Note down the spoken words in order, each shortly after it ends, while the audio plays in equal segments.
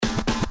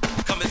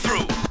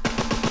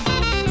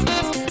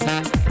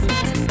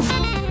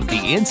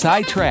The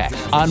Inside Track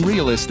on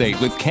Real Estate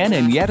with Ken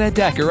and Yetta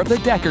Decker of the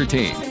Decker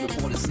Team.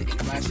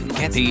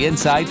 Get the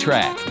Inside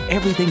Track.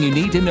 Everything you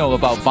need to know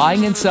about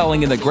buying and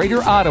selling in the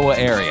Greater Ottawa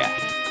area.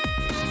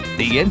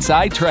 The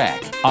Inside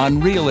Track on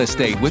Real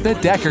Estate with the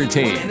Decker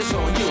Team.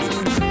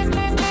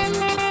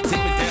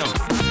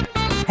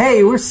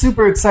 Hey, we're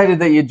super excited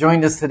that you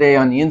joined us today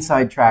on the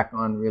Inside Track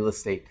on Real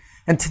Estate.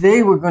 And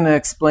today we're going to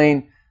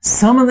explain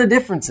some of the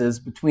differences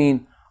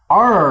between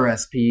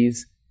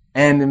RRSPs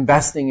and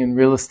investing in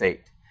real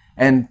estate.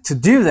 And to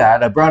do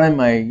that, I brought in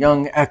my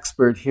young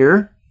expert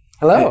here.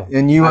 Hello.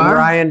 And you I'm are?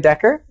 Ryan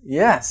Decker.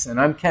 Yes, and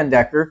I'm Ken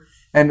Decker.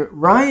 And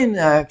Ryan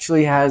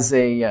actually has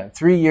a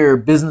 3-year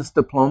business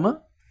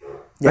diploma,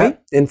 right?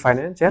 In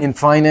finance, yeah. In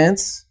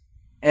finance.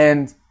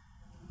 And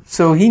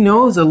so he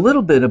knows a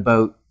little bit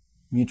about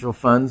mutual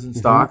funds and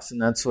stocks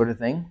and that sort of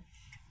thing.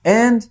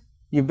 And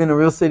you've been a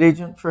real estate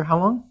agent for how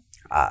long?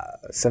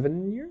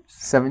 7 years.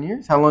 7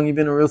 years. How long have you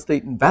been a real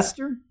estate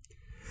investor?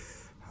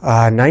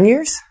 9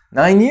 years.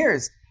 9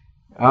 years.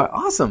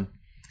 Awesome.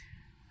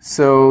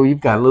 So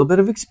you've got a little bit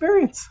of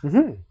experience.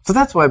 So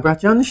that's why I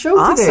brought you on the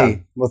show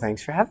today. Well,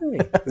 thanks for having me.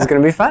 It's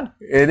going to be fun.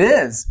 It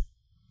is.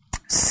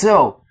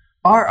 So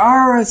are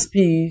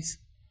RRSPs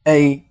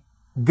a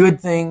good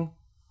thing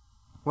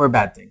or a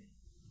bad thing?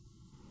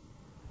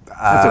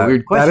 That's a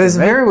weird question. That is a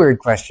right? very weird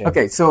question.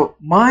 Okay, so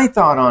my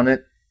thought on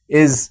it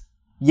is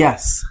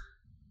yes.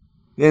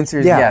 The answer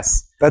is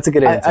yes. That's a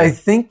good answer. I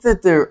think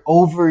that they're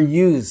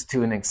overused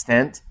to an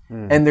extent,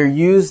 and they're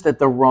used at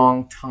the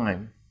wrong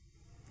time.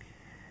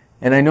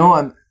 And I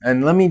know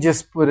and let me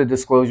just put a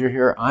disclosure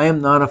here. I am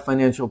not a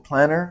financial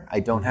planner. I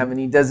don't have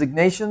any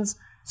designations,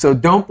 so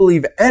don't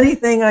believe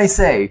anything I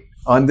say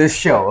on this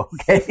show,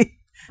 okay?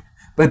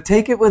 But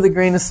take it with a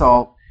grain of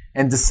salt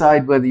and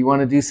decide whether you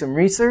want to do some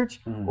research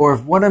or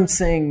if what I'm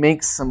saying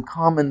makes some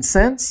common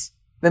sense,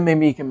 then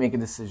maybe you can make a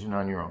decision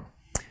on your own.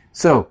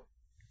 So,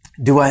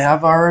 do I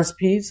have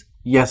RRSPs?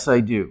 Yes, I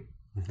do.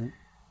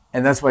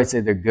 And that's why I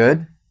say they're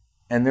good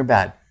and they're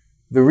bad.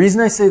 The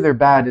reason I say they're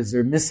bad is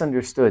they're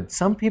misunderstood.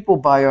 Some people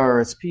buy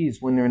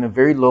RRSPs when they're in a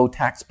very low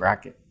tax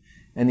bracket.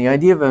 And the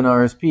idea of an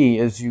RRSP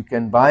is you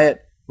can buy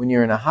it when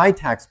you're in a high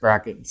tax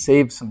bracket and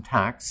save some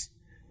tax,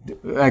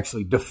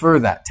 actually defer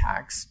that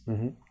tax,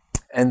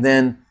 and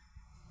then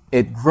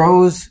it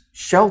grows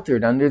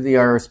sheltered under the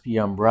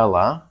RRSP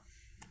umbrella.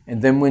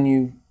 And then when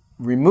you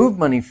remove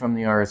money from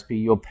the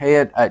RRSP, you'll pay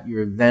it at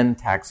your then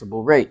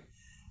taxable rate.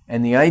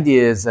 And the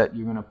idea is that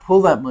you're going to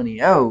pull that money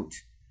out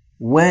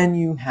when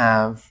you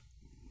have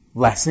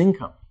less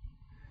income.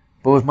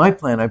 But with my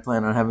plan, I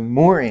plan on having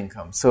more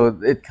income. So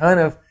it kind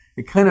of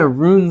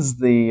ruins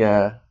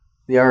the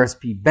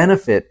RRSP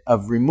benefit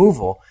of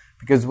removal,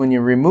 because when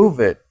you remove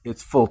it,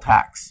 it's full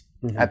tax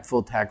at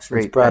full tax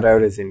rate. It's brought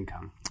out as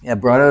income. Yeah,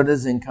 brought out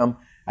as income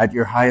at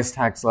your highest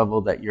tax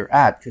level that you're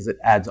at, because it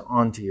adds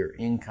on to your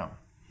income.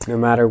 No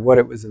matter what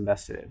it was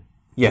invested in.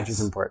 Yes. Which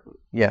is important.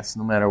 Yes,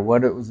 no matter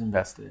what it was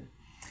invested in.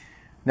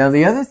 Now,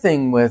 the other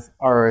thing with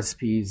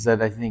RRSPs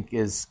that I think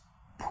is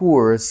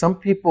poor is some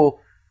people,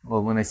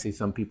 well, when I say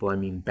some people, I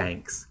mean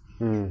banks.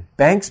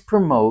 Banks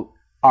promote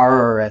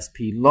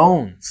RRSP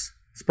loans,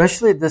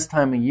 especially at this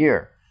time of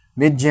year.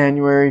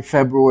 Mid-January,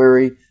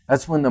 February,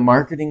 that's when the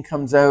marketing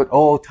comes out.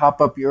 Oh,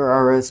 top up your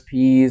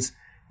RRSPs,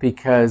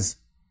 because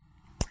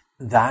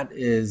that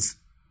is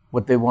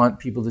what they want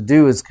people to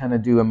do, is kind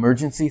of do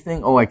emergency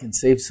thing. Oh, I can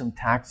save some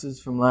taxes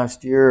from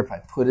last year if I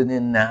put it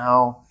in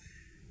now.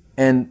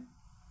 And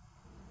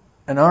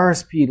an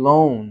RRSP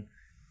loan,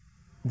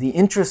 the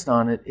interest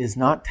on it is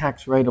not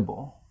tax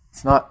writable.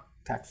 It's not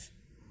tax.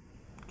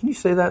 Can you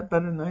say that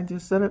better than I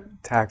just said it?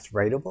 Tax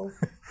writable?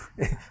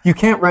 You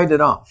can't write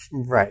it off.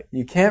 Right.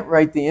 You can't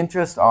write the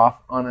interest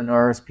off on an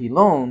RRSP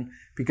loan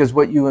because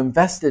what you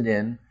invested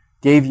in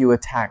gave you a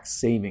tax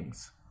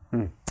savings.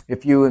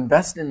 If you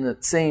invest in the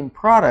same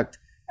product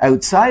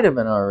outside of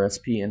an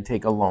RRSP and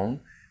take a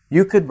loan,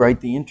 you could write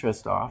the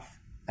interest off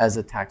as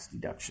a tax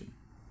deduction.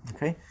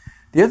 Okay?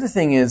 The other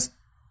thing is,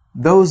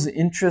 those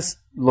interest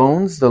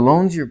loans, the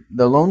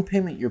loan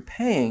payment you're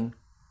paying,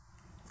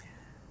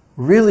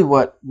 really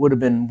what would have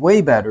been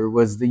way better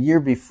was the year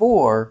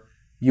before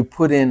you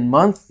put in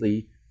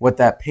monthly what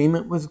that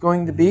payment was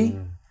going to be,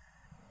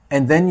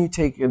 and then you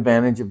take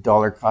advantage of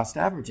dollar cost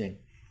averaging.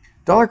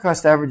 Dollar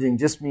cost averaging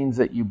just means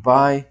that you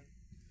buy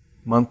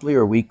monthly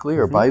or weekly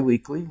or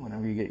bi-weekly,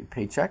 whenever you get your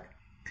paycheck.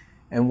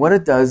 And what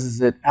it does is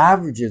it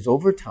averages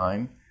over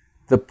time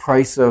the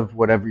price of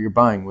whatever you're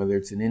buying, whether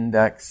it's an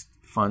indexed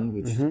fund,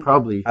 which is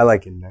probably I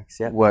like index,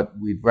 yeah. what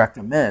we'd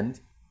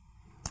recommend.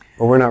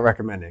 But we're not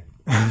recommending.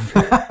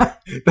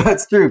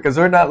 That's true, because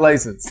we're not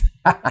licensed.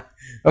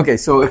 Okay,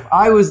 so if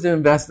I was to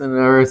invest in an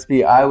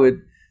RRSP, I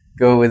would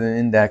go with an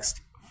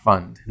indexed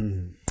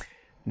fund.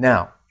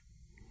 Now,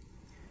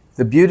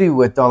 the beauty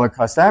with dollar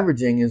cost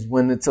averaging is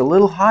when it's a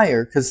little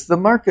higher, because the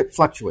market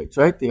fluctuates,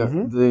 right?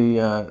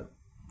 The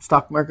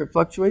stock market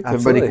fluctuates.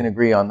 Absolutely. Everybody can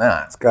agree on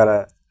that. It's got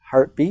a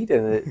heartbeat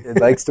and it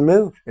likes to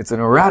move. It's an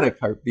erratic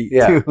heartbeat,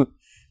 Yeah. too.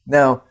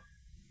 Now,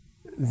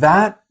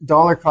 that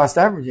dollar cost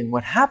averaging,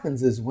 what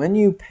happens is when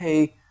you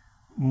pay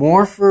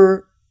more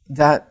for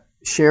that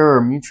share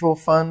or mutual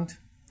fund,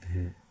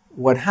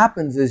 what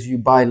happens is you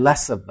buy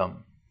less of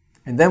them.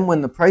 And then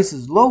when the price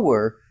is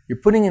lower, you're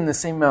putting in the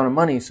same amount of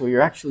money, so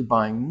you're actually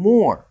buying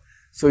more.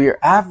 So your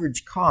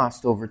average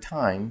cost over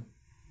time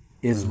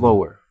is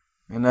lower.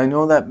 And I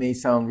know that may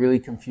sound really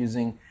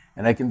confusing,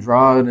 and I can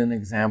draw out an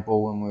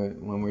example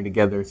when we're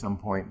together at some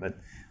point, but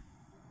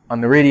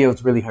on the radio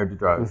it's really hard to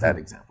draw out that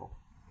example.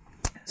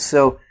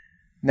 So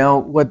now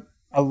what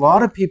a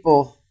lot of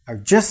people are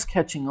just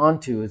catching on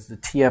to is the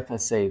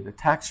TFSA, the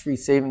tax-free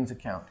savings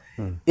account.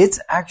 It's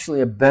actually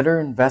a better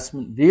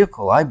investment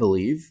vehicle, I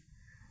believe,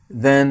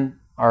 than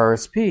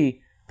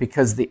RSP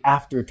because the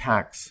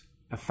after-tax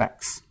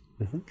effects.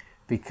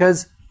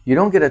 Because you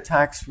don't get a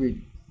tax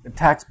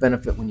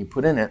benefit when you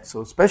put in it.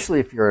 So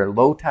especially if you're a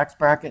low tax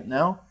bracket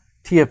now,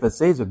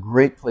 TFSA is a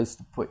great place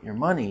to put your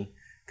money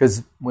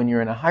because when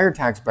you're in a higher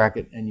tax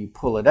bracket and you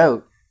pull it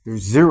out,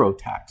 there's zero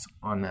tax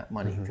on that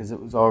money because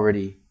it was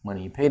already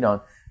money you paid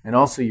on. And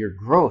also your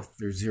growth,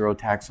 there's zero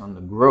tax on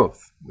the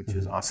growth, which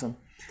is awesome.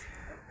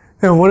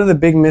 Now, one of the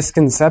big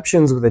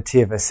misconceptions with a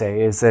TFSA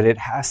is that it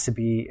has to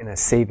be in a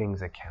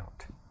savings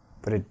account,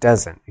 but it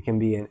doesn't. It can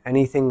be in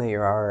anything that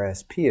your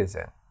RRSP is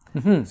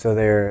in. So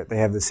they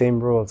have the same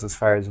rules as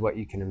far as what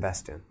you can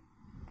invest in.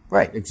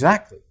 Right,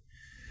 exactly.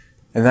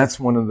 And that's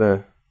one of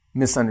the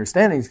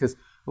misunderstandings because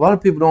a lot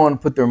of people don't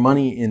want to put their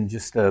money in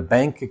just a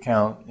bank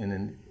account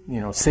and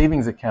a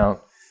savings account,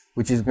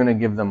 which is going to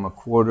give them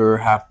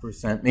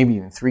 0.25%, maybe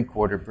even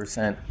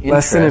 0.75% interest.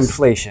 Less than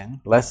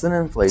inflation. Less than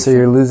inflation. So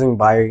you're losing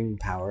buying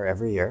power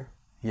every year.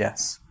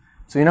 Yes.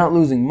 So you're not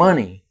losing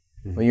money,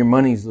 but your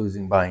money's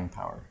losing buying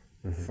power,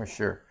 for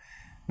sure.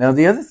 Now,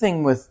 the other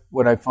thing with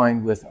what I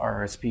find with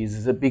RSPs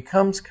is it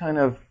becomes kind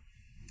of,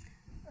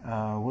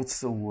 what's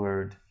the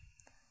word?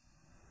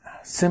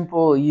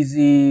 Simple,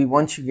 easy,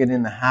 once you get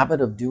in the habit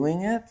of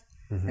doing it,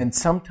 and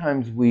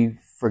sometimes we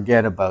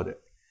forget about it.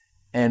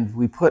 And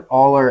we put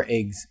all our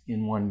eggs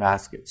in one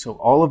basket. So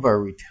all of our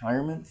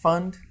retirement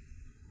fund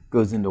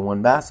goes into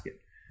one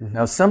basket.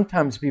 Now,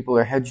 sometimes people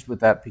are hedged with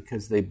that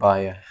because they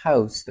buy a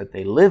house that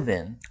they live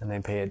in. And they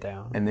pay it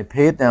down. And they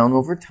pay it down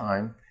over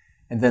time.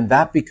 And then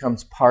that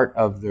becomes part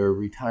of their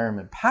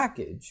retirement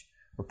package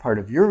or part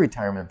of your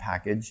retirement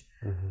package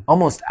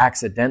almost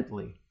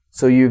accidentally.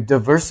 So you've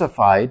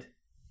diversified.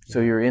 So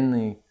you're in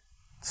the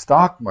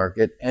stock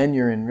market and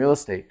you're in real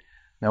estate.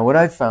 Now, what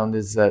I've found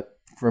is that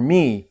for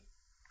me,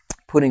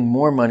 putting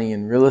more money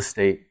in real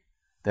estate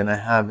than I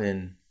have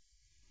in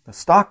the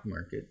stock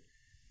market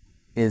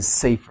is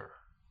safer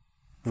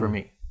for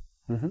me.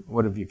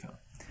 What have you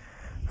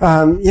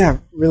found? Yeah,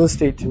 real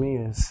estate to me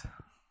is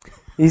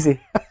easy.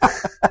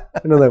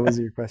 I know that was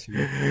your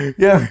question.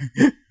 Yeah,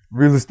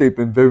 real estate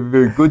been very,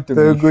 very good to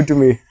me. Very good to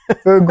me.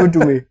 Very good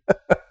to me.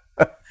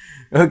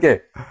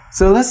 Okay,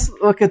 so let's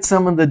look at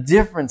some of the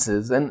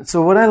differences. And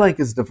so what I like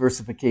is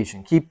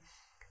diversification.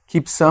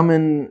 Keep some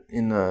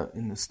in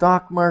the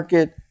stock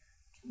market.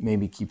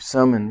 Maybe keep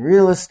some in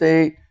real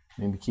estate,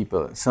 maybe keep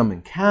some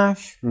in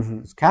cash.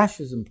 Because cash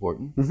is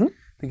important.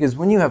 Because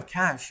when you have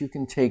cash, you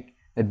can take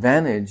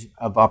advantage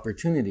of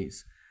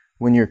opportunities.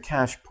 When you're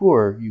cash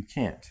poor, you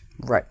can't.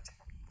 Right.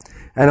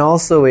 And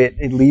also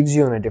it leaves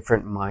you in a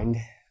different mind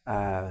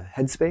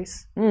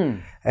headspace.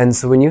 And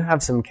so when you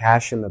have some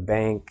cash in the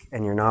bank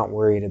and you're not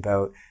worried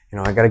about,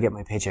 I got to get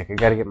my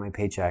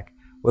paycheck.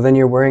 Well, then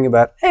you're worrying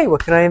about, hey,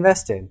 what can I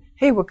invest in?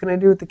 Hey, what can I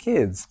do with the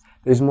kids?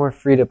 There's more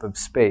freed up of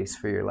space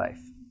for your life.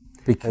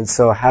 And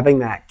so having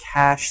that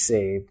cash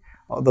saved,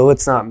 although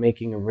it's not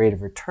making a rate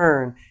of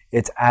return,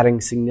 it's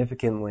adding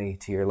significantly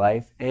to your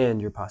life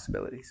and your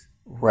possibilities.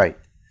 Right.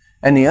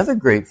 And the other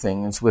great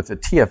thing is with a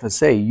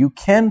TFSA, you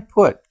can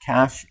put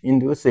cash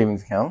into a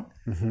savings account,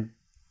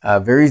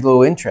 very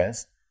low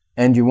interest,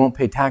 and you won't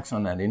pay tax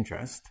on that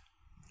interest.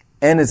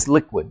 And it's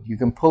liquid. You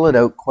can pull it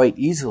out quite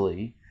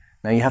easily.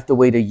 Now you have to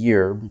wait a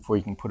year before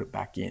you can put it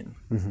back in.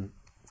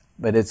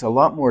 But it's a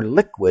lot more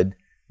liquid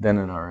than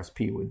an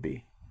RSP would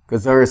be.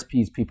 Because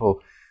RSPs,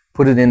 people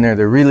put it in there,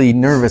 they're really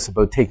nervous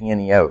about taking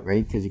any out,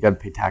 right? Because you got to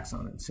pay tax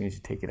on it as soon as you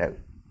take it out.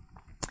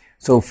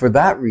 So for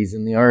that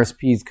reason, the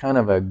RSP is kind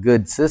of a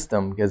good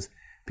system because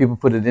people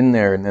put it in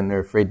there and then they're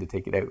afraid to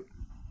take it out.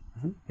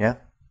 Yeah?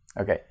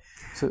 Okay.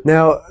 So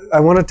now, I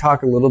want to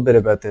talk a little bit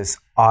about this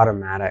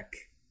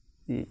automatic.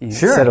 You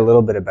said a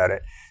little bit about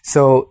it.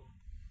 So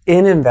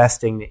in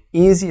investing, the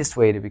easiest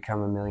way to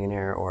become a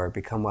millionaire or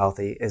become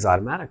wealthy is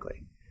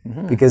automatically.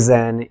 Because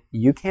then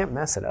you can't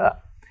mess it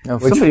up. Now,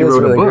 somebody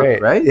wrote a book,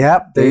 great. Right?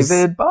 Yep.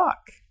 David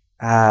Bach.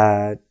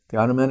 The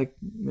Automatic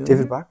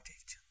David Bach?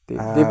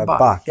 David Bach.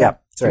 Bach. Yeah.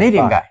 Sorry,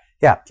 Canadian Bach. guy.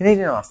 Yeah.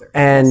 Canadian author.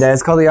 And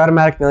it's called The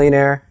Automatic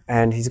Millionaire,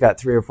 and he's got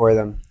 3 or 4 of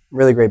them.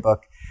 Really great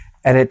book.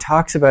 And it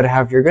talks about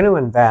how if you're going to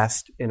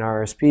invest in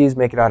RSPs,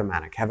 make it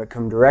automatic. Have it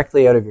come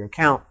directly out of your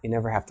account. You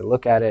never have to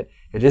look at it.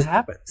 It just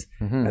happens.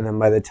 And then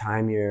by the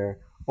time you're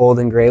old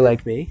and gray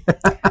like me.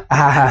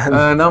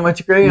 Not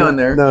much gray on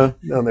there. No,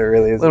 there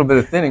really isn't. A little bit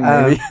of thinning,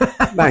 maybe.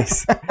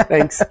 Nice.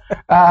 Thanks.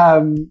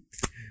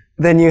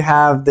 Then you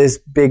have this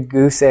big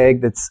goose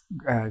egg that's,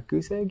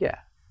 goose egg? Yeah.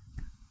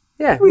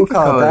 Yeah, We we'll could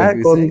call it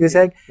that. Golden goose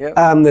egg. Yep.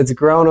 That's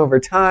grown over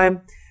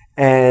time,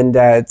 and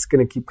it's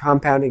going to keep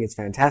compounding. It's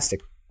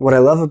fantastic. What I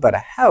love about a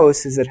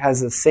house is it has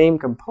the same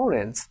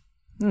components,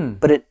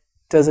 but it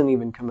doesn't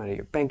even come out of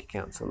your bank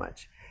account so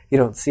much. You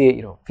don't see it,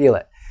 you don't feel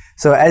it.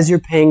 So as you're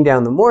paying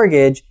down the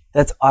mortgage,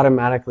 that's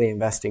automatically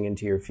investing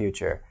into your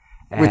future.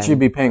 Which you'd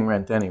be paying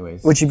rent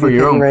anyways. Which you'd for be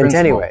your paying own rent principal.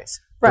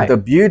 anyways. But Right. the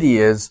beauty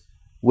is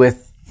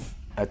with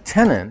a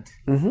tenant,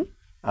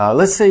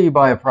 let's say you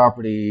buy a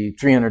property,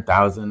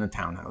 $300,000, a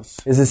townhouse.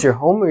 Is this your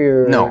home or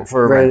your... No,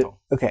 for a rental.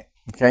 Okay.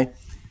 Okay?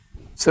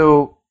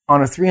 So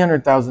on a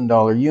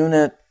 $300,000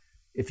 unit,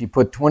 if you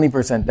put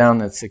 20% down,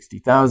 that's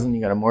 $60,000.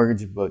 You got a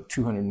mortgage of about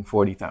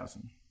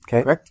 $240,000.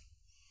 Okay. Correct?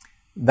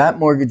 That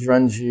mortgage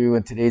runs you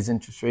at today's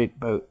interest rate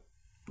about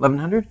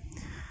 $1,100,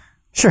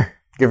 Sure.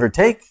 give or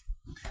take.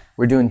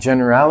 We're doing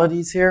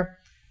generalities here.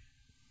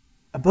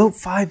 About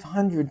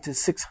 $500 to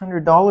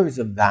 $600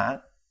 of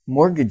that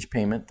mortgage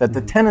payment that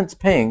the tenant's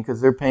paying,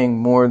 because they're paying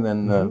more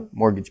than the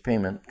mortgage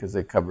payment because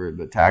they cover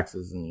the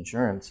taxes and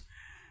insurance,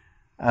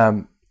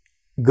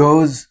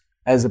 goes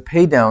as a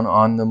pay down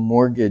on the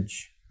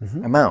mortgage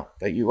amount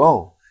that you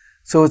owe.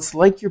 So it's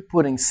like you're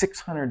putting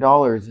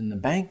 $600 in the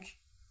bank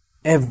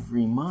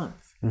every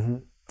month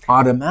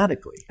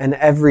automatically. And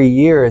every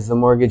year as the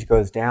mortgage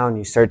goes down,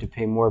 you start to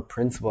pay more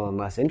principal and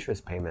less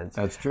interest payments.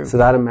 That's true. So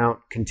that amount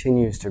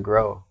continues to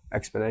grow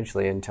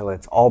exponentially until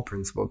it's all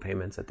principal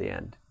payments at the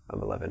end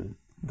of 11.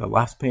 The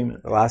last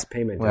payment. The last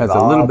payment Has is a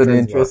little all bit of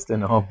principal. interest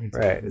and all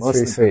principal. Right, it's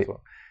Mostly pretty sweet.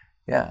 principal.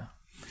 Yeah.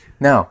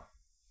 Now,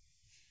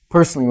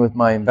 personally with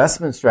my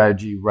investment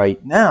strategy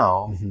right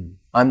now,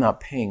 I'm not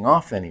paying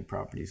off any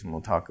properties, and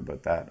we'll talk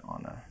about that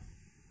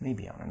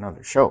maybe on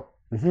another show.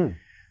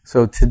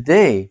 So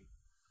today,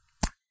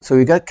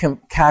 we got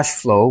cash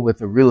flow with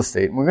the real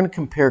estate, and we're going to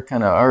compare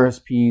kind of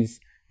RSPs,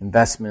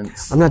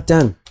 investments. I'm not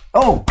done.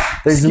 Oh,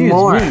 There's excuse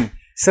more. me.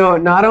 So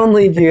not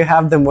only do you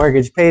have the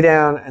mortgage pay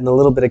down and the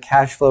little bit of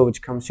cash flow,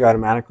 which comes to you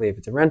automatically if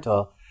it's a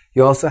rental,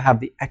 you also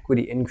have the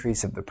equity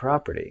increase of the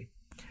property.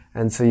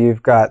 And so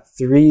you've got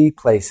 3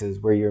 places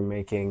where you're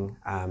making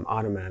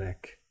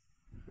automatic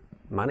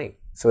money.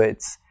 So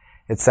it's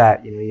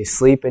that, you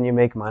sleep and you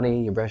make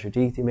money, you brush your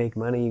teeth, you make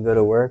money, you go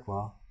to work,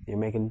 well, you're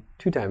making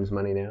 2 times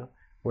money now,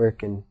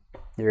 work and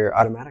your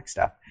automatic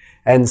stuff.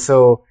 And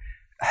so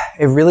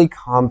it really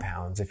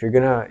compounds. If you're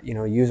going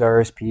to, use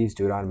RSPs,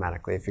 do it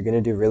automatically. If you're going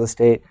to do real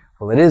estate,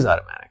 well, it is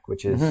automatic,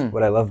 which is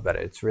what I love about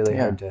it. It's really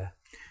hard to...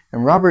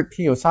 And Robert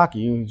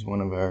Kiyosaki, who's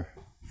one of our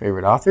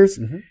favorite authors,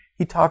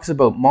 he talks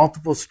about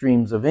multiple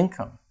streams of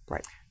income.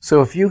 Right.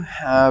 So if you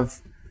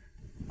have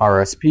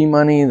RSP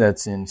money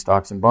that's in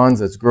stocks and bonds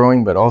that's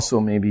growing, but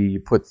also maybe you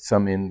put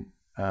some in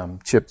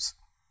chips,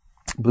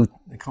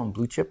 they call them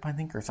blue chip, I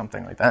think, or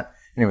something like that.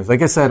 Anyways,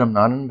 like I said, I'm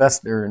not an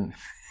investor, and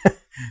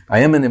I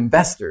am an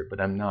investor,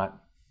 but I'm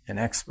not an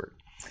expert.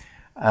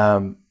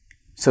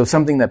 So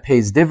something that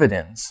pays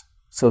dividends,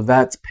 so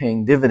that's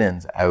paying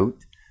dividends out,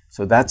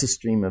 so that's a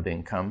stream of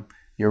income.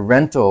 Your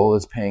rental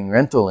is paying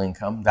rental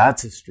income,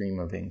 that's a stream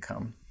of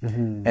income.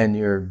 And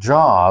your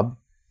job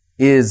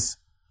is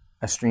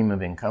a stream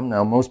of income.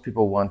 Now, most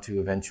people want to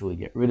eventually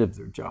get rid of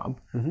their job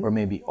or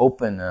maybe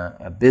open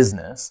a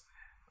business,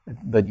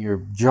 but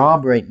your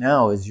job right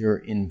now is your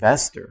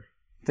investor.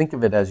 Think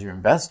of it as your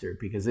investor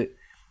because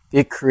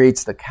it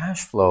creates the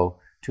cash flow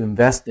to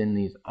invest in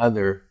these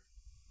other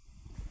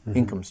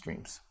income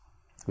streams,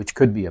 which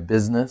could be a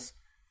business,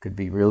 could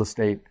be real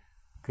estate,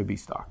 could be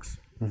stocks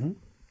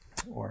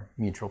or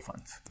mutual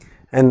funds.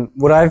 And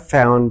what I've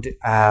found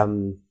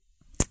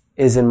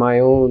is in my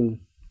own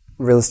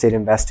real estate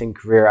investing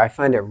career, I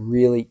find it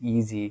really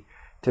easy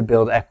to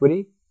build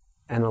equity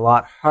and a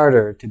lot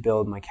harder to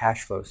build my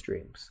cash flow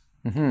streams.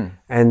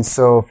 And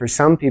so for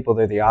some people,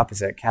 they're the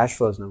opposite. Cash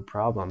flow is no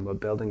problem,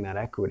 but building that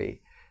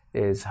equity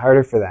is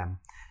harder for them.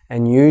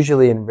 And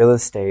usually in real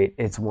estate,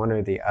 it's one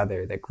or the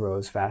other that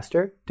grows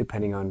faster,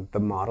 depending on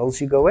the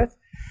models you go with.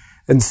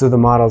 And so the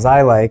models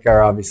I like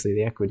are obviously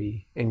the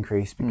equity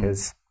increase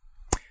because...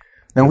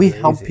 Now we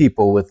help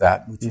people with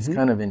that, which is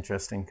kind of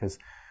interesting because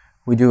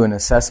we do an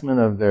assessment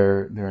of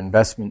their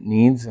investment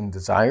needs and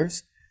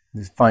desires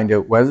to find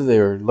out whether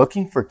they're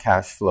looking for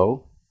cash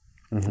flow,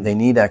 they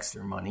need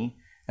extra money.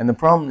 And the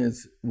problem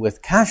is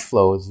with cash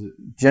flow is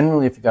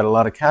generally if you've got a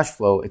lot of cash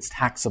flow, it's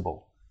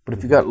taxable. But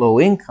if you've got low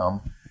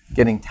income,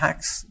 getting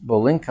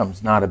taxable income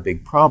is not a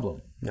big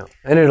problem. No.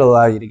 And it'll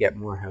allow you to get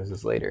more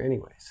houses later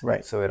anyways.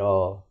 Right. So it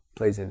all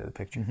plays into the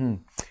picture.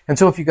 And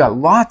so if you've got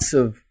lots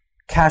of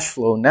cash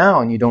flow now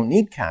and you don't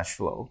need cash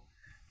flow,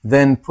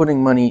 then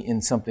putting money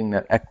in something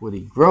that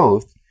equity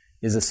growth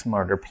is a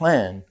smarter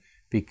plan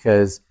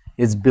because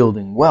it's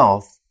building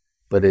wealth,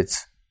 but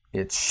it's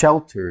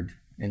sheltered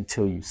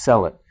until you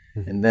sell it.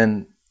 And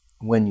then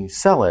when you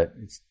sell it,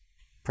 it's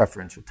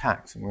preferential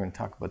tax. And we're going to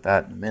talk about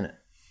that in a minute.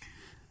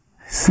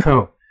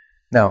 So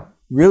now,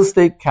 real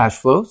estate cash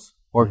flows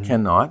or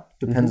cannot,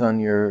 depends on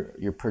your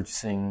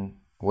purchasing,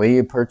 way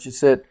you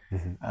purchase it,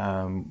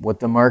 what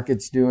the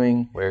market's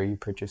doing. Where you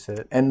purchase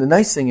it. And the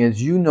nice thing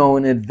is you know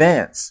in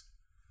advance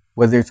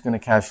whether it's going to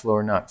cash flow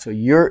or not. So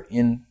you're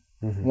in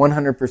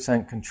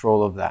 100%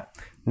 control of that.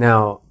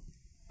 Now,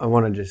 I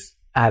want to just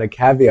add a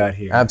caveat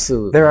here.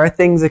 Absolutely. There are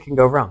things that can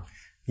go wrong.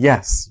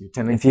 Yes. Your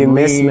tenant If you can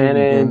leave,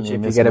 mismanage, you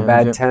if you get a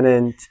bad mismanage it.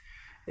 tenant,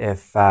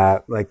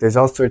 if there's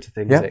all sorts of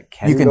things that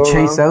can You can go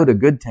chase wrong, out a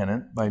good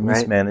tenant by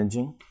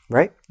mismanaging,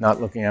 right? not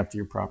looking after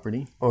your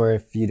property. Or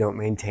if you don't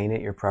maintain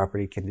it, your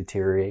property can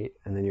deteriorate,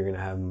 and then you're going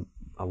to have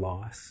a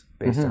loss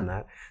based on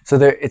that. So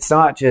it's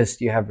not just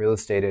you have real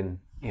estate and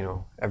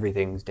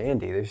everything's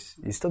dandy.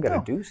 You still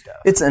got to do stuff.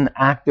 It's an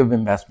active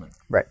investment.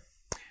 Right.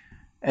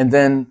 And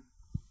then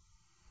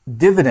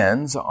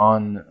dividends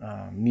on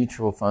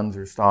mutual funds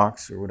or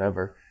stocks or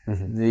whatever.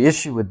 The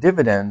issue with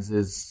dividends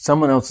is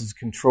someone else's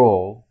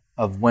control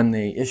of when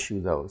they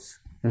issue those.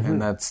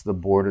 And that's the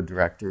board of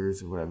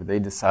directors or whatever. They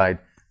decide,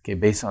 okay,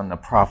 based on the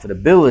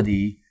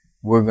profitability,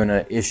 we're going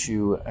to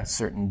issue a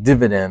certain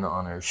dividend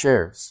on our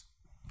shares.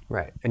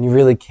 Right. And you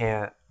really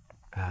can't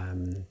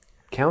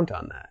count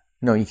on that.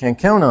 No, you can't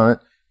count on it.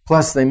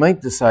 Plus, they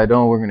might decide,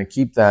 we're going to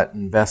keep that,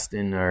 invest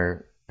in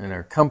our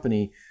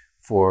company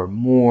for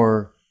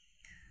more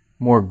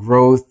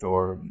growth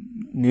or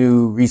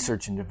new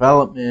research and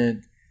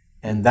development,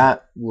 and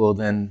that will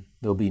then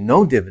there'll be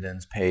no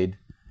dividends paid,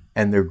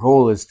 and their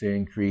goal is to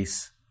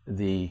increase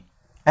the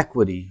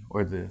equity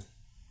or the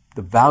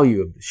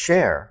value of the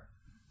share,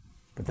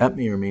 but that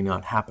may or may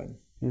not happen.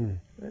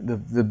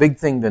 The big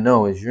thing to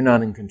know is you're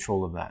not in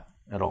control of that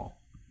at all.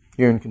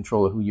 You're in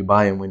control of who you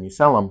buy and when you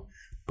sell them,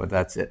 but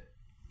that's it.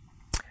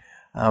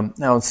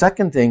 Now, the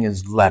second thing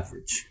is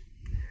leverage.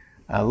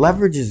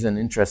 Leverage is an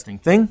interesting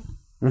thing.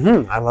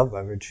 I love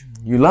leverage.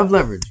 You love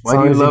leverage. Why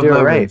long do you as you love do it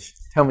leverage? right.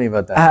 Tell me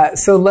about that.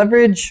 So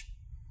leverage,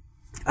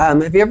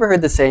 have you ever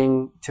heard the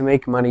saying, to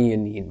make money, you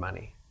need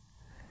money?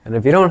 And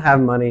if you don't have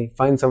money,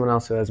 find someone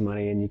else who has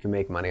money and you can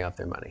make money off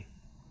their money.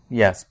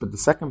 Yes, but the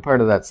second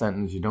part of that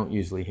sentence you don't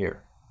usually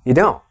hear. You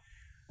don't.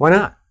 Why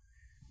not?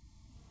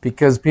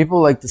 Because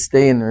people like to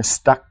stay in their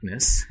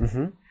stuckness,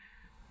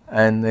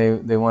 and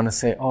they want to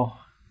say, oh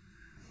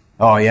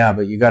yeah,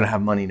 but you got to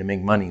have money to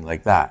make money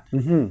like that.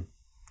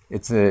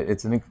 It's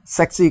a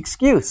sexy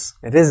excuse.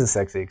 It is a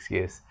sexy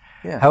excuse.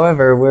 Yeah.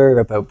 However, we're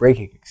about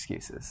breaking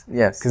excuses.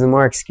 Yes. Because the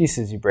more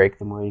excuses you break,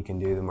 the more you can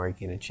do, the more you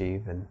can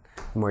achieve, and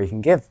the more you can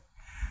give.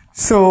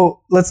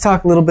 So let's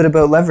talk a little bit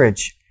about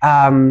leverage.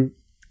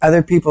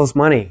 Other people's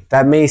money.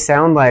 That may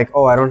sound like,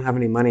 I don't have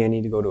any money, I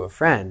need to go to a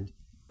friend.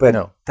 But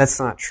No. that's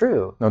not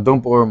true. No,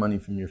 don't borrow money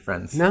from your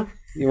friends. No?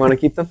 You want to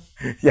keep them?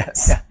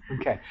 Yes. Yeah.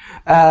 Okay.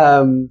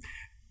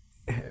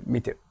 Me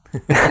too.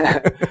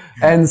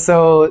 And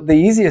so the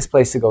easiest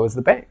place to go is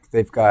the bank.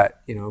 They've got,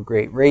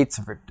 great rates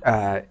of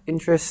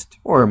interest.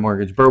 Or a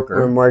mortgage broker.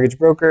 Or a mortgage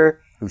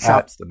broker. Who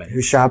shops the banks.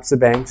 Who shops the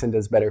banks and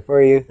does better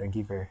for you. Thank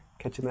you for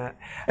catching that.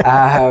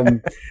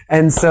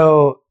 And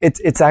so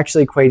it's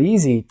actually quite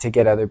easy to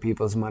get other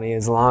people's money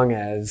as long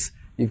as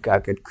you've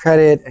got good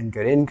credit and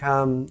good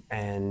income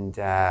and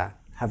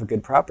have a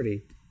good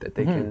property that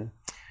they can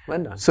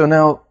lend on. So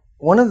now,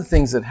 one of the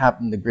things that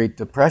happened in the Great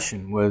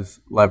Depression was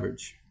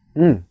leverage,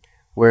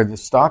 where the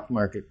stock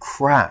market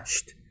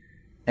crashed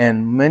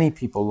and many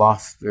people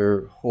lost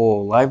their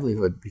whole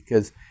livelihood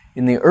because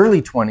in the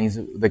early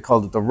 20s, they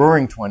called it the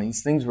Roaring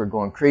 20s, things were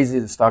going crazy,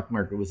 the stock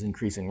market was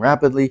increasing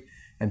rapidly,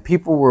 and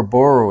people were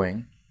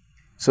borrowing.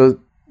 So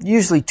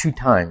usually 2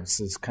 times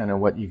is kind of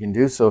what you can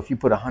do. So if you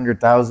put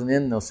 $100,000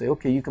 in, they'll say,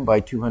 okay, you can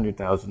buy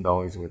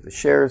 $200,000 worth of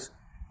shares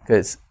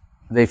because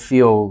they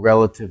feel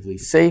relatively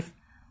safe.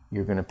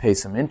 You're going to pay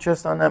some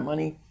interest on that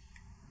money.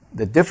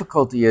 The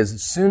difficulty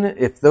is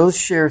if those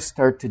shares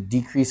start to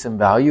decrease in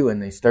value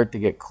and they start to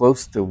get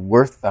close to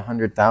worth the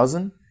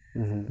 $100,000,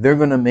 they're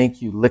going to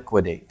make you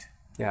liquidate.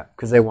 Yeah,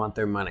 because they want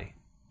their money.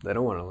 They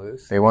don't want to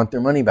lose. They want their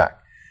money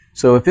back.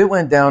 So if it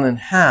went down in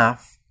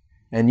half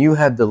and you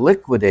had to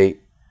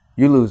liquidate,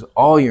 you lose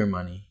all your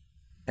money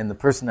and the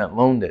person that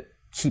loaned it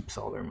keeps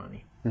all their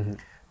money.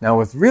 Now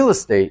with real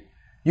estate,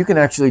 you can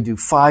actually do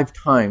 5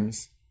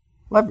 times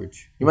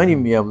leverage. You might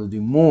even be able to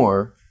do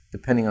more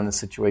depending on the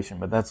situation,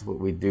 but that's what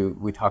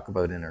we talk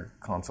about in our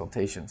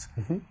consultations.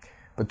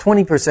 But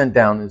 20%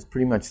 down is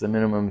pretty much the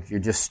minimum if you're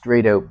just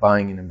straight out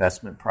buying an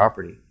investment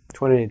property.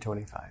 20 to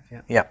 25,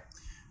 yeah. Yeah.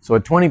 So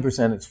at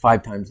 20%, it's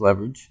 5 times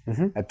leverage.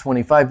 At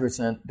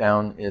 25%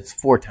 down, it's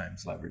 4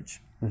 times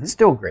leverage.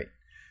 Still great.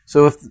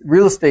 So if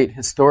real estate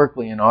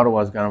historically in Ottawa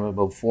has gone up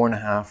about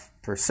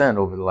 4.5%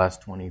 over the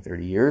last 20,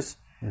 30 years,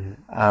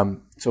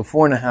 so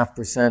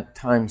 4.5%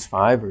 times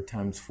 5 or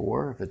times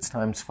 4, if it's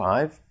times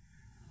 5,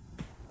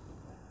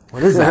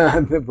 what is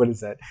that? What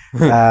is that?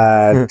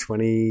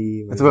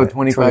 20. It's about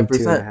 25%.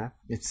 22.5.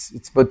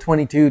 It's about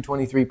 22,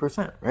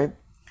 23%, right?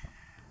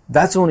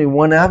 That's only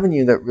one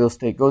avenue that real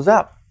estate goes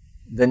up.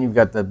 Then you've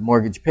got the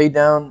mortgage pay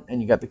down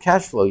and you got the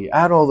cash flow. You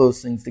add all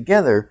those things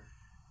together.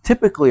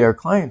 Typically, our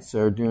clients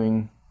are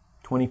doing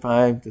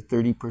 25 to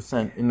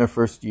 30% in their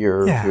first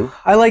year or two.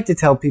 I like to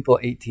tell people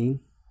 18.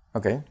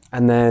 Okay.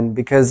 And then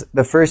because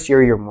the first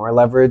year you're more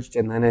leveraged,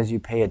 and then as you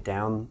pay it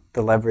down,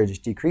 the leverage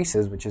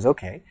decreases, which is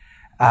okay.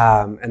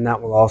 And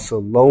that will also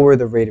lower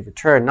the rate of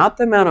return, not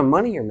the amount of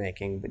money you're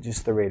making, but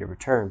just the rate of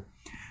return.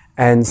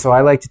 And so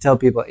I like to tell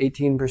people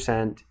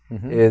 18%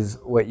 is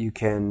what you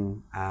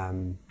can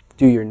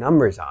do your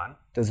numbers on.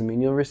 Doesn't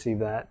mean you'll receive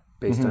that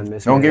based on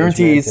mismanagement. No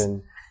guarantees.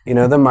 And,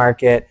 the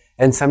market.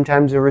 And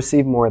sometimes you'll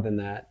receive more than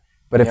that.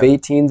 But if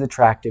 18 is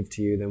attractive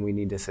to you, then we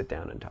need to sit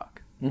down and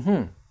talk.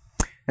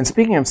 And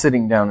speaking of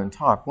sitting down and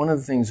talk, one of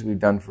the things we've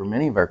done for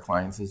many of our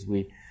clients is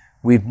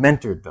we've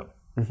mentored them.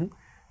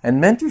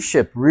 And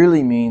mentorship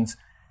really means,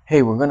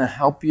 hey, we're going to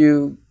help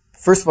you.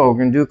 First of all, we're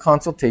going to do a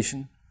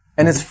consultation.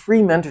 And it's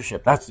free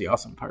mentorship. That's the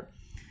awesome part.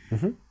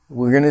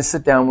 We're going to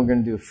sit down. We're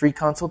going to do a free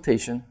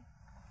consultation.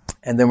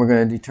 And then we're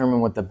going to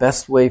determine what the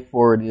best way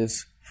forward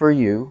is for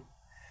you.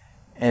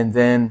 And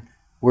then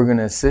we're going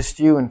to assist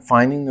you in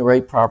finding the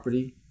right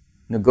property,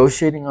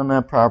 negotiating on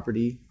that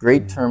property,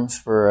 great terms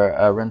for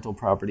a rental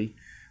property.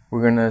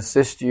 We're going to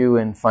assist you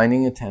in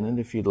finding a tenant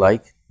if you'd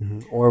like.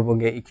 Or we'll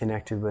get you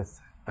connected with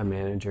a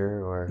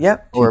manager or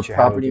or a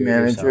property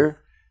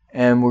manager.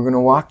 And we're going to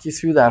walk you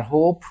through that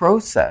whole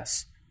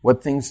process,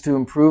 what things to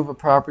improve a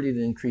property to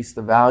increase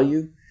the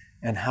value,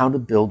 and how to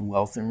build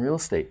wealth in real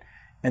estate.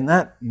 And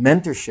that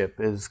mentorship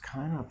is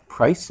kind of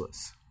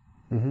priceless.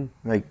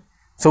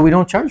 So we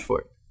don't charge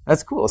for it.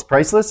 That's cool. It's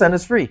priceless and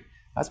it's free.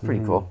 That's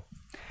pretty cool.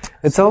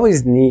 It's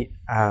always neat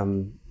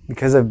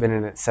because I've been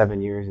in it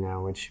 7 years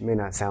now, which may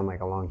not sound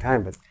like a long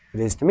time, but it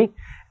is to me.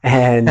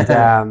 And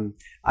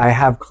I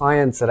have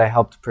clients that I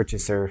helped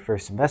purchase their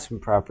first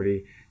investment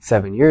property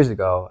 7 years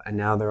ago, and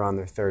now they're on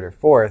their third or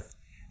fourth,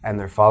 and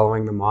they're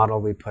following the model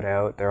we put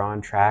out. They're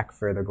on track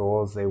for the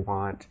goals they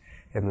want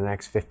in the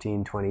next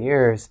 15, 20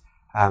 years.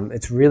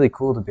 It's really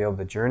cool to be able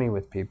to journey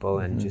with people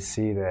and just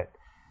see that,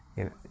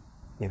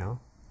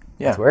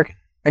 it's working.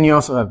 And you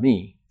also have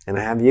me. And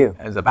I have you.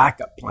 As a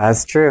backup plan.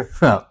 That's true.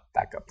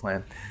 Backup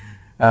plan.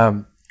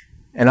 And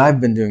I've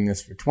been doing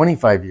this for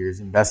 25 years,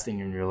 investing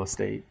in real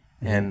estate,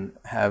 and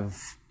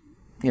have,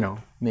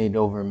 made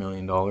over $1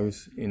 million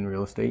in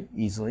real estate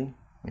easily,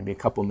 maybe a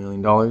couple $1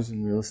 million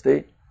in real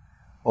estate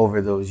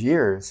over those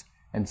years.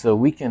 And so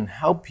we can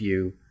help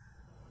you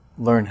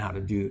learn how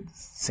to do the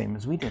same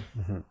as we did.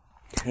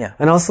 Yeah.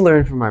 And also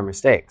learn from our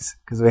mistakes,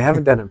 because we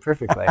haven't done it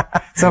perfectly.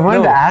 So I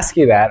wanted to ask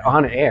you that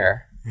on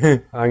air.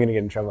 I'm going to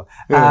get in trouble.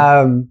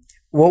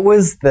 What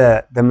was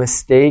the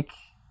mistake,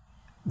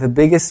 the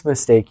biggest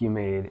mistake you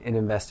made in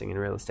investing in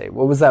real estate?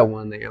 What was that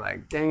one that you're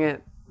like, dang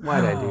it,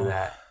 why did I do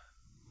that?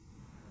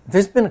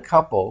 There's been a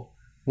couple.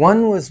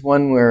 One was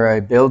one where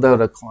I bailed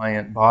out a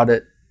client, bought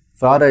it,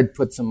 thought I'd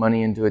put some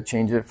money into it,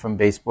 change it from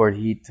baseboard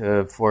heat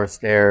to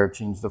forced air,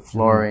 change the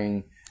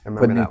flooring,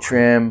 put new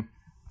trim,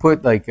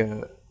 put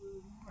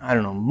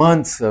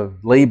months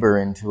of labor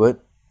into it.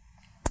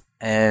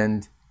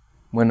 And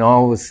when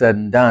all was said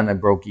and done, I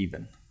broke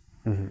even.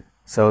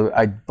 So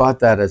I bought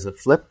that as a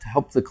flip to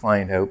help the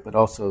client out, but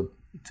also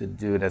to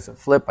do it as a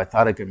flip. I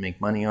thought I could make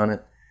money on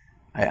it.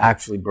 I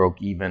actually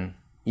broke even.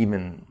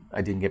 Even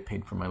I didn't get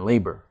paid for my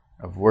labor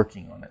of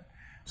working on it.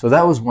 So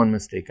that was one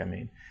mistake I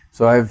made.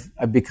 So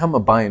I've become a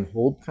buy and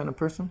hold kind of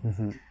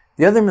person.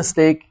 The other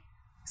mistake,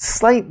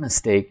 slight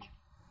mistake,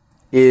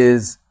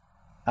 is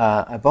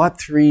I bought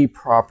 3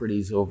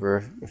 properties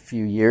over a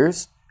few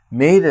years,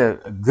 made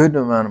a good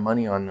amount of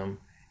money on them,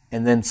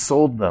 and then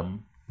sold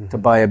them to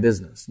buy a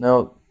business.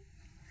 Now,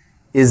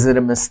 is it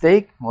a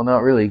mistake? Well,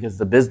 not really, because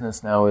the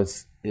business now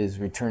is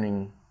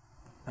returning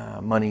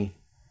money,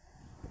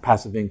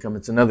 passive income.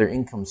 It's another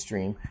income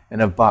stream,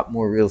 and I've bought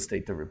more real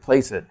estate to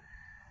replace it.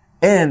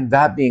 And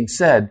that being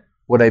said,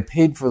 what I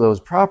paid for those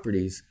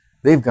properties,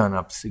 they've gone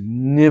up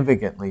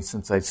significantly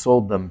since I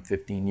sold them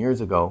 15 years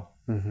ago.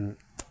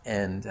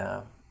 And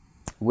it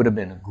would have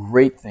been a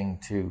great thing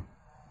to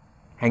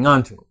hang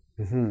on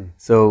to.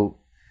 So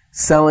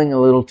selling a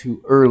little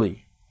too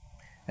early.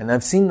 And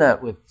I've seen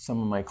that with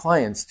some of my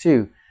clients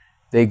too.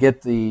 They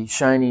get the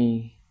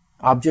shiny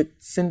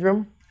object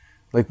syndrome.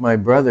 Like my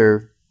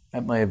brother,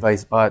 at my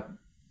advice, bought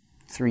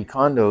 3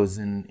 condos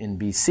in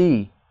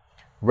BC,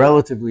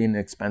 relatively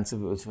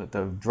inexpensive. It was with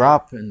a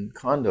drop in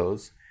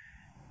condos.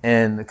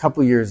 And a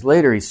couple years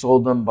later, he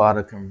sold them, bought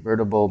a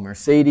convertible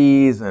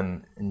Mercedes,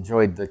 and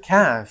enjoyed the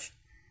cash.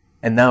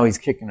 And now he's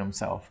kicking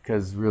himself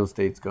because real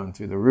estate's gone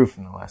through the roof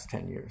in the last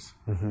 10 years.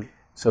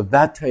 So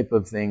that type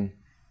of thing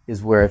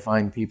is where I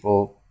find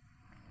people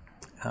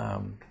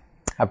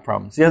have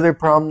problems. The other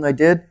problem I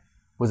did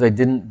was I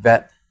didn't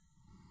vet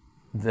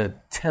the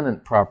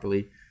tenant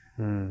properly.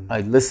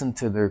 I listened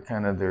to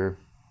their,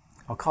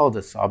 I'll call it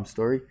a sob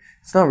story.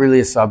 It's not really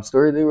a sob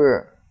story. They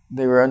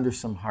were under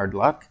some hard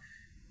luck,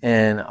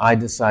 and I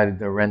decided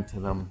to rent to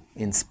them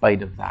in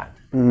spite of that.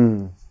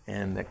 And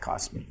that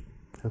cost me.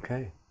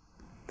 Okay.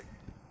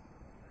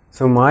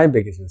 So my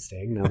biggest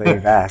mistake, now that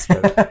you've asked,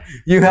 but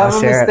you have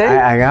a mistake?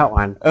 I got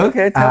one.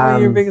 Okay, tell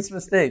me your biggest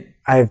mistake.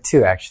 I have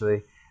 2,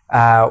 actually.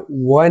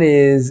 One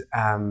is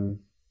I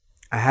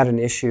had an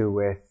issue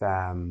with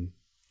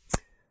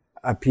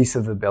a piece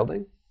of the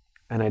building,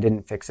 and I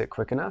didn't fix it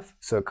quick enough,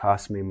 so it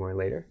cost me more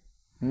later.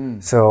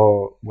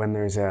 So when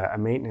there's a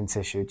maintenance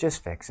issue,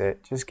 just fix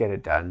it. Just get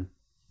it done.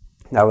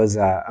 That was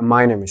a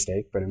minor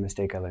mistake, but a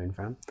mistake I learned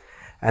from.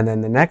 And then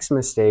the next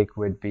mistake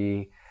would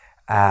be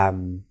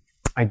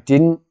I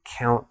didn't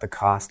count the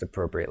cost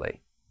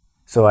appropriately.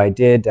 So I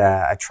did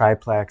a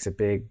triplex, a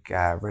big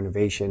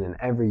renovation in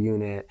every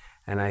unit,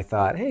 and I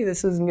thought, hey,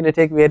 this isn't going to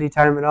take me any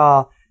time at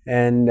all,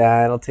 and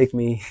it'll take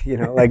me,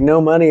 like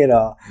no money at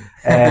all.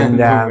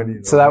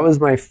 And so that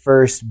was my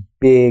first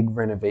big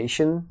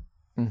renovation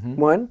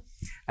one,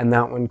 and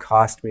that one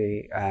cost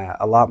me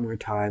a lot more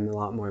time, a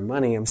lot more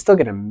money. I'm still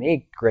going to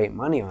make great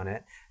money on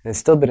it, and it's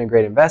still been a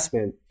great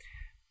investment,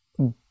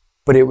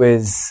 but it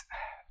was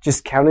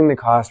just counting the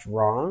cost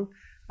wrong.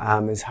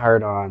 Is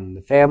hard on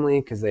the family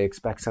because they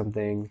expect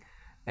something,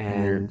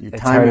 and your it's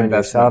time hard on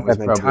investment yourself. was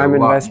And the probably time a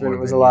lot investment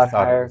more was a than you lot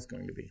thought it higher. was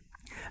going to be.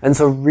 And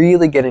so,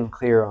 really getting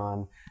clear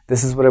on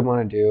this is what I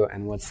want to do,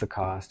 and what's the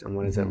cost, and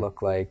what does it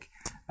look like,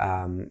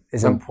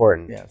 is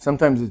important. Yeah,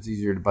 sometimes it's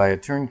easier to buy a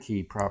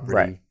turnkey property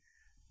Right.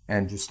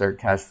 and just start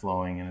cash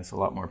flowing, and it's a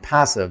lot more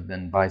passive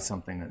than buy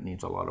something that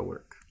needs a lot of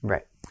work.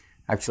 Right.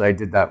 Actually, I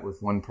did that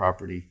with one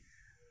property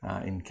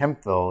in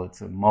Kemptville.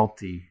 It's a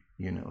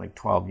multi-unit, like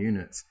 12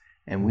 units.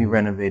 And we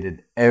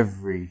renovated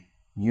every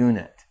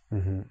unit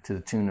to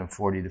the tune of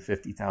 $40,000 to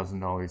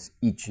 $50,000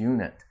 each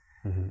unit.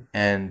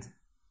 And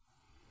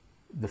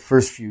the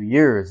first few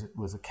years it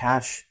was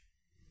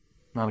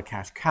not a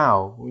cash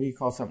cow. What do you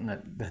call something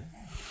that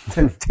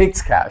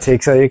takes cash?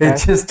 Takes all your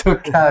cash? It just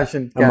took cash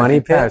and cash. A money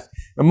and pit? cash.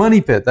 A money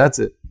pit, that's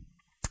it.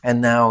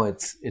 And now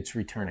it's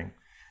returning.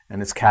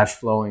 And it's cash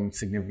flowing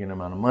significant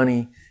amount of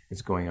money.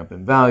 It's going up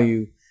in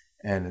value.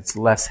 And it's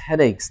less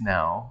headaches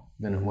now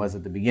than it was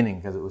at the beginning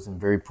because it was in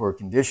very poor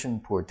condition,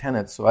 poor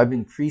tenants. So I've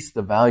increased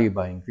the value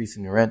by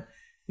increasing the rent,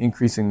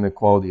 increasing the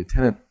quality of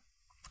tenant,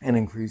 and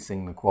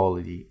increasing the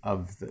quality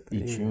of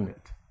each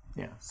unit.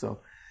 Yeah.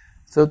 So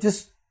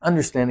just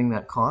understanding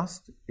that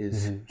cost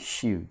is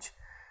huge.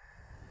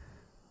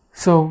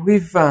 So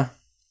we've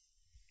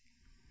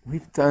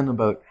done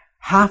about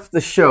half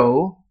the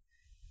show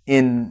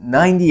in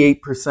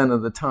 98%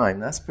 of the time.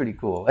 That's pretty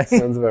cool.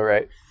 Sounds about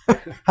right.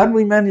 How did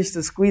we manage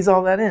to squeeze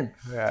all that in?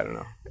 Yeah, I don't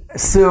know.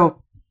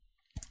 So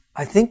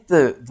I think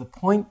the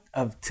point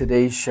of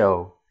today's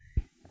show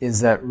is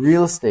that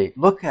real estate,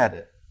 look at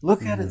it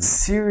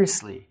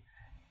seriously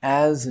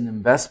as an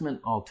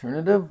investment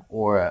alternative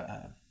or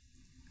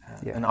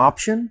an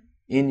option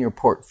in your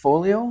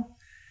portfolio.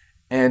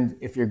 And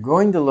if you're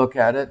going to look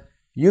at it,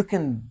 you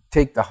can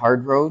take the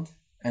hard road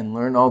and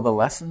learn all the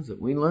lessons that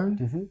we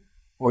learned,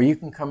 or you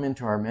can come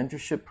into our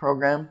mentorship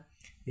program.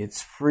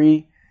 It's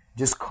free.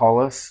 Just call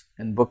us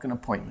and book an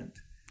appointment.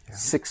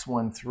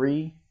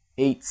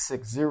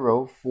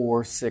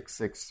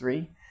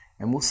 613-860-4663.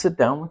 And we'll sit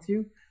down with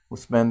you. We'll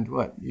spend,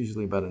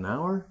 usually about an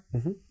hour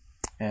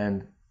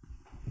and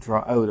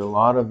draw out a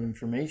lot of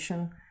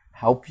information,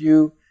 help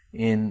you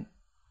in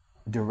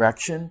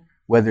direction,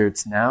 whether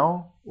it's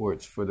now or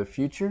it's for the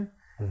future,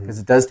 because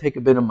it does take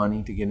a bit of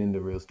money to get into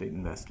real estate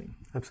investing.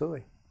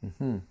 Absolutely.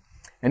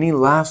 Any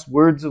last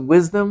words of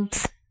wisdom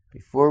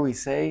before we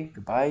say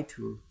goodbye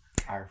to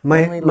our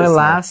My family listeners?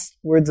 last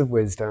words of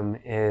wisdom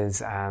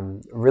is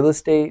real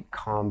estate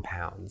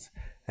compounds,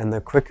 and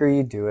the quicker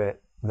you do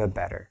it, the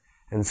better.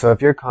 And so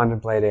if you're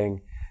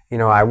contemplating,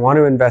 I want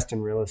to invest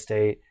in real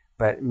estate,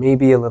 but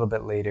maybe a little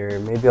bit later,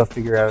 maybe I'll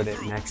figure out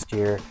it next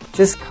year,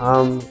 just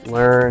come,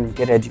 learn,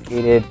 get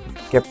educated,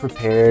 get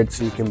prepared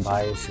so you can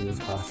buy as soon as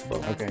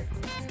possible. Okay.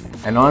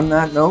 And on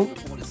that note,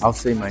 I'll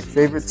say my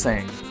favorite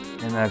saying,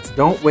 and that's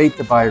don't wait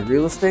to buy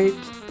real estate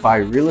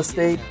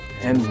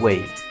and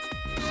wait.